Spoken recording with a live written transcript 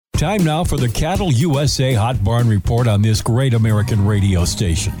Time now for the Cattle USA Hot Barn Report on this great American radio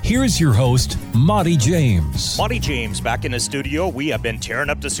station. Here's your host, Monty James. Monty James back in the studio. We have been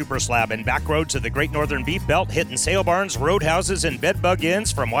tearing up the super slab and back roads of the Great Northern Beef Belt, hitting sale barns, roadhouses, and bedbug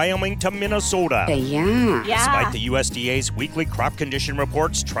inns from Wyoming to Minnesota. Yeah. Despite the USDA's weekly crop condition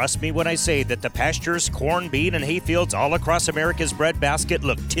reports, trust me when I say that the pastures, corn, bean, and hay fields all across America's breadbasket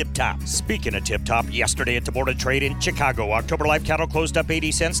look tip-top. Speaking of tip-top, yesterday at the Board of Trade in Chicago, October live cattle closed up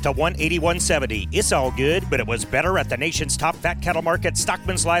 80 cents to $181.70. It's all good, but it was better at the nation's top fat cattle market,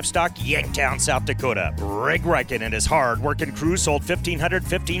 Stockman's Livestock, Yanktown, South Dakota. Greg Reichen and his hard-working crew sold 1,500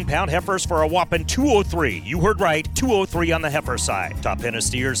 15-pound heifers for a whopping $203. You heard right, $203 on the heifer side. Top Henna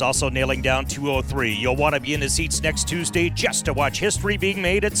steers also nailing down $203. You'll want to be in the seats next Tuesday just to watch history being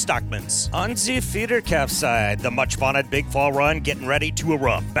made at Stockman's. On the feeder calf side, the much-vaunted Big Fall Run getting ready to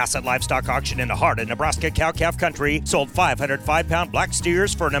erupt. Bassett Livestock Auction in the heart of Nebraska cow-calf country sold 505-pound black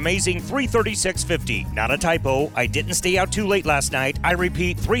steers for an amazing $336.50. Not a typo, I didn't stay out too late last night. I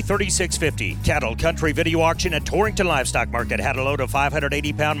repeat, $336.50. Cattle Country Video Auction at Torrington Livestock Market had a load of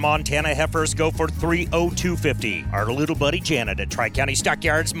 580-pound Montana heifers go for $302.50. Our little buddy Janet at Tri-County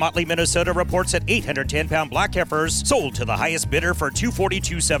Stockyards, Motley, Minnesota reports that 810-pound black heifers sold to the highest bidder for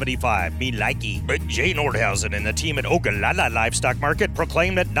 $242.75. Me likey. But Jay Nordhausen and the team at Ogallala Livestock Market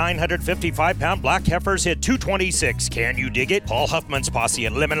proclaimed that 955-pound black heifers hit $226. Can you dig it? Paul Huffman's posse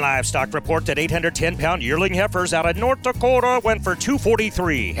at Lemon Livestock report that 810-pound yearling heifers out of North Dakota went for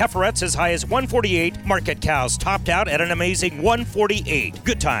 $243. Heiferettes as high as $148. Market cows topped out at an amazing $148.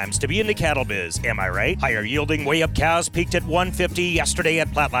 Good times to be in the cattle biz, am I right? Higher yielding way up cows peaked at $150 yesterday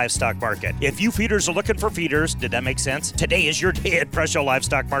at Platte Livestock Market. If you feeders are looking for feeders, did that make sense? Today is your day at Presho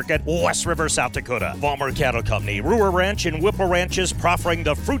Livestock Market, West River, South Dakota. Vollmer Cattle Company, Ruhr Ranch, and Whipple Ranches proffering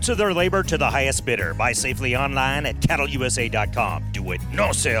the fruits of their labor to the highest bidder. Buy safely online at cattleusa.com. Do it.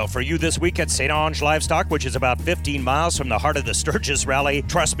 No sale for you this week at St. Onge Livestock, which is about 15 miles from the heart of the Sturgis Rally.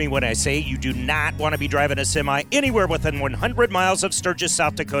 Trust me when I say you do not want to be driving a semi anywhere within 100 miles of Sturgis,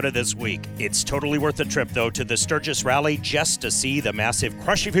 South Dakota this week. It's totally worth the trip, though, to the Sturgis Rally just to see the massive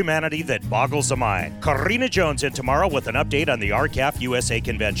crush of humanity that boggles the mind. Karina Jones in tomorrow with an update on the RCAF USA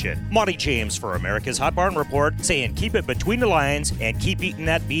Convention. Monty James for America's Hot Barn Report saying keep it between the lines and keep eating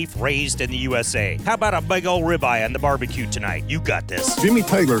that beef raised in the USA. How about a big old ribeye on the barbecue tonight? You got this. Jimmy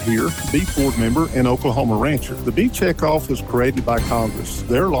Taylor here, Beef Board member and Oklahoma rancher. The Beef Checkoff was created by Congress.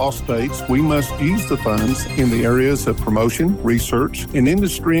 Their law states we must use the funds in the areas of promotion, research, and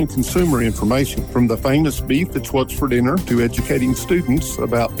industry and consumer information. From the famous beef that's what's for dinner to educating students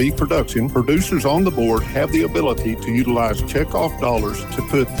about beef production, producers on the board have the ability to utilize checkoff dollars to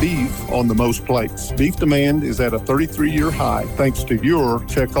put beef on the most plates. Beef demand is at a 33-year high thanks to your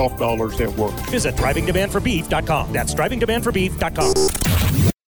checkoff dollars at work. Visit thrivingdemandforbeef.com. That's thrivingdemandforbeef.com.